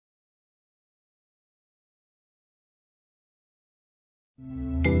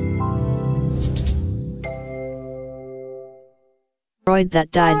Asteroid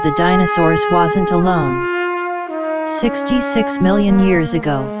that died the dinosaurs wasn't alone. 66 million years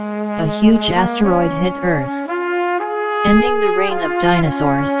ago, a huge asteroid hit Earth, ending the reign of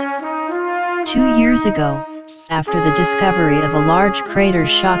dinosaurs. 2 years ago, after the discovery of a large crater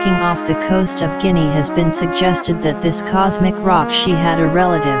shocking off the coast of Guinea, has been suggested that this cosmic rock she had a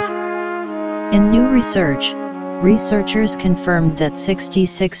relative. In new research, researchers confirmed that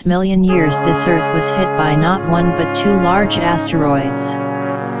 66 million years this Earth was hit by not one but two large asteroids.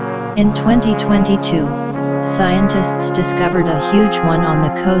 In 2022, scientists discovered a huge one on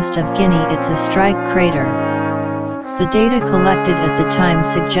the coast of Guinea. It's a strike crater. The data collected at the time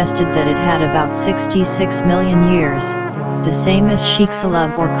suggested that it had about 66 million years, the same as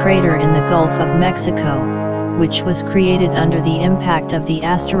Chicxulub or crater in the Gulf of Mexico, which was created under the impact of the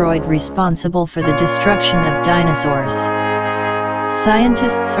asteroid responsible for the destruction of dinosaurs.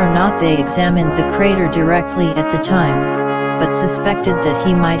 Scientists they examined the crater directly at the time, but suspected that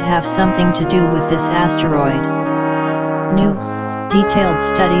he might have something to do with this asteroid. New, detailed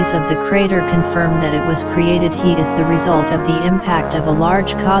studies of the crater confirm that it was created. He is the result of the impact of a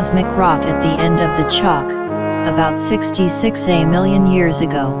large cosmic rock at the end of the chalk, about 66 million years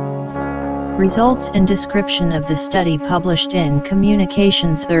ago. Results and description of the study published in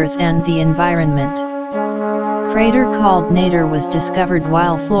Communications Earth and the Environment. Crater called Nader was discovered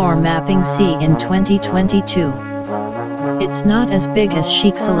while floor mapping sea in 2022. It's not as big as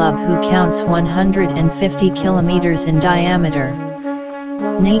Chicxulub, who counts 150 kilometers in diameter.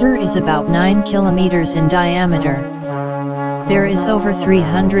 Nader is about 9 kilometers in diameter. There is over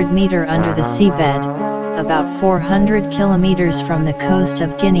 300 meters under the seabed, about 400 kilometers from the coast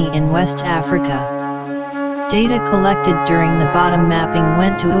of Guinea in West Africa. Data collected during the bottom mapping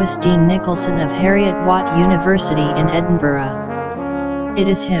went to Dean Nicholson of Heriot-Watt University in Edinburgh. It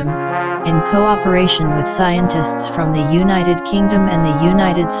is him, in cooperation with scientists from the United Kingdom and the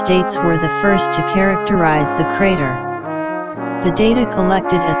United States, were the first to characterize the crater. The data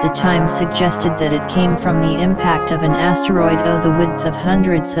collected at the time suggested that it came from the impact of an asteroid of the width of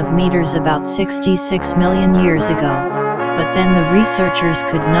hundreds of meters about 66 million years ago, but then the researchers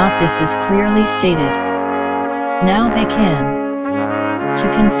could not. This is clearly stated. Now they can.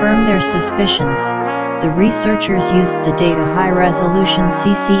 To confirm their suspicions, the researchers used the data high-resolution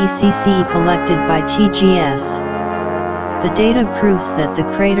CCECC collected by TGS. The data proves that the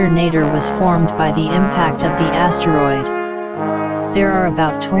crater Nader was formed by the impact of the asteroid. There are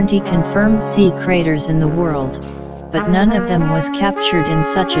about 20 confirmed sea craters in the world, but none of them was captured in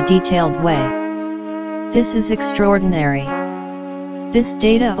such a detailed way. This is extraordinary. This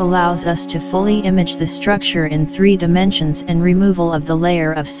data allows us to fully image the structure in 3 dimensions and removal of the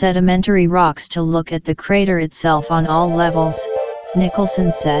layer of sedimentary rocks to look at the crater itself on all levels,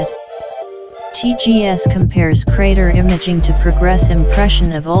 Nicholson said. TGS compares crater imaging to progress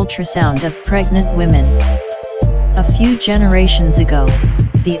impression of ultrasound of pregnant women. A few generations ago,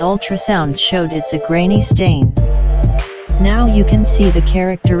 the ultrasound showed it's a grainy stain. Now you can see the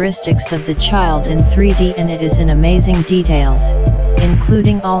characteristics of the child in 3D, and it is in amazing details,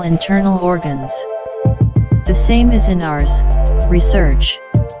 including all internal organs. The same is in ours, research.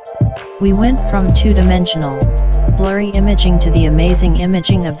 We went from two-dimensional, blurry imaging to the amazing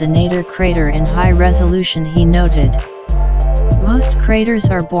imaging of the Nader crater in high resolution, he noted. Most craters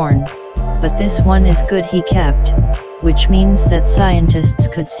are born, but this one is good, he kept, which means that scientists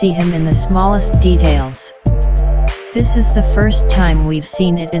could see him in the smallest details. This is the first time we've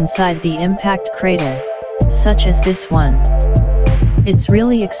seen it inside the impact crater, such as this one. It's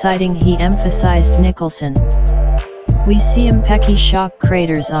really exciting, he emphasized. Nicholson. We see Impeki shock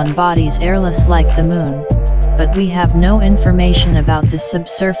craters on bodies airless like the Moon, but we have no information about the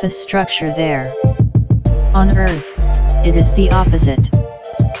subsurface structure there. On Earth, it is the opposite.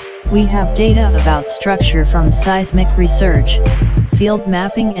 We have data about structure from seismic research, field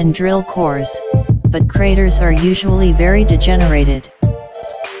mapping and drill cores, but craters are usually very degenerated.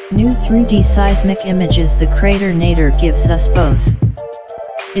 New 3D seismic images the crater Nader gives us both.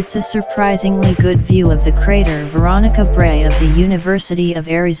 It's a surprisingly good view of the crater. Veronica Bray of the University of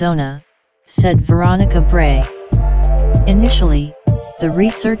Arizona, said Veronica Bray. Initially, the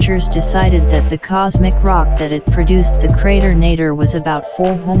researchers decided that the cosmic rock that it produced, the crater Nader, was about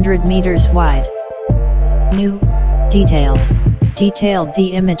 400 meters wide. New, detailed.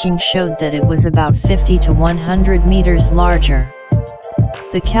 The imaging showed that it was about 50 to 100 meters larger.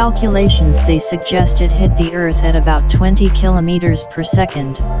 The calculations they suggested hit the Earth at about 20 kilometers per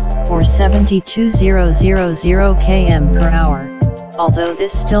second, or 72,000 km per hour, although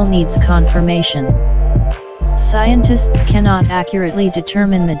this still needs confirmation. Scientists cannot accurately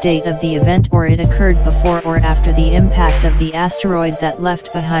determine the date of the event, or it occurred before or after the impact of the asteroid that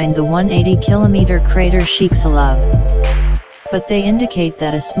left behind the 180-kilometer crater Chicxulub. But they indicate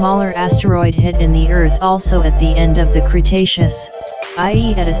that a smaller asteroid hit in the Earth also at the end of the Cretaceous,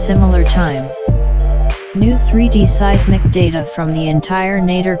 i.e. at a similar time. New 3D seismic data from the entire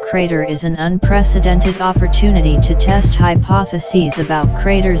Nater crater is an unprecedented opportunity to test hypotheses about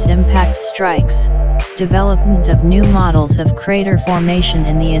craters' impact strikes, development of new models of crater formation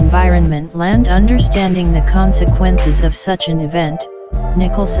in the environment, and understanding the consequences of such an event,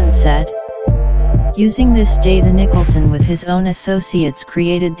 Nicholson said. Using this data, Nicholson with his own associates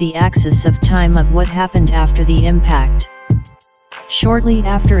created the axis of time of what happened after the impact. Shortly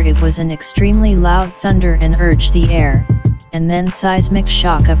after it was an extremely loud thunder and urged the air, and then seismic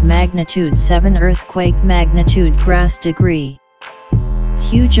shock of magnitude 7 earthquake magnitude grass degree.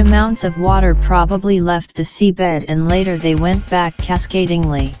 Huge amounts of water probably left the seabed and later they went back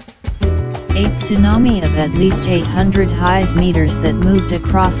cascadingly. A tsunami of at least 800 meters that moved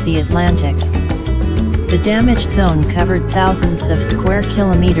across the Atlantic. The damaged zone covered thousands of square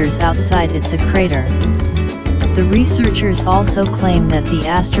kilometers outside its crater. The researchers also claim that the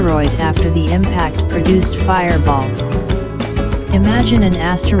asteroid after the impact produced fireballs. Imagine an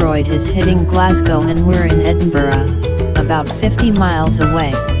asteroid is hitting Glasgow and we're in Edinburgh, about 50 miles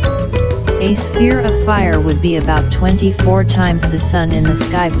away. A sphere of fire would be about 24 times the sun in the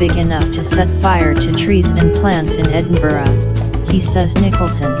sky, big enough to set fire to trees and plants in Edinburgh, he says.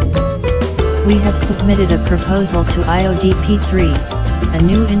 Nicholson. We have submitted a proposal to IODP-3, a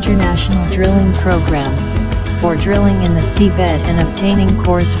new international drilling program, for drilling in the seabed and obtaining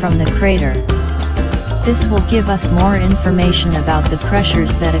cores from the crater. This will give us more information about the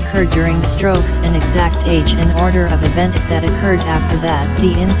pressures that occurred during strokes and exact age and order of events that occurred after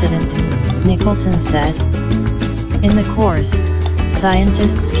the incident, Nicholson said. In the cores,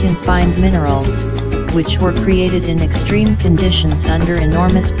 scientists can find minerals, which were created in extreme conditions under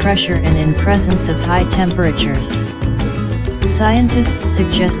enormous pressure and in presence of high temperatures. Scientists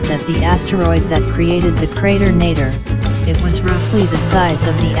suggest that the asteroid that created the crater Nater, it was roughly the size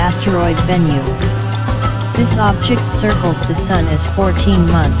of the asteroid Bennu. This object circles the Sun as 14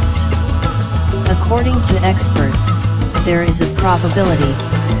 months. According to experts, there is a probability,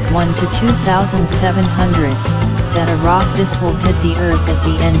 1 to 2,700, that a rock this will hit the Earth at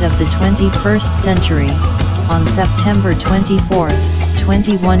the end of the 21st century, on September 24,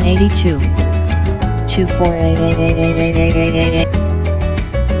 2182. 2488888888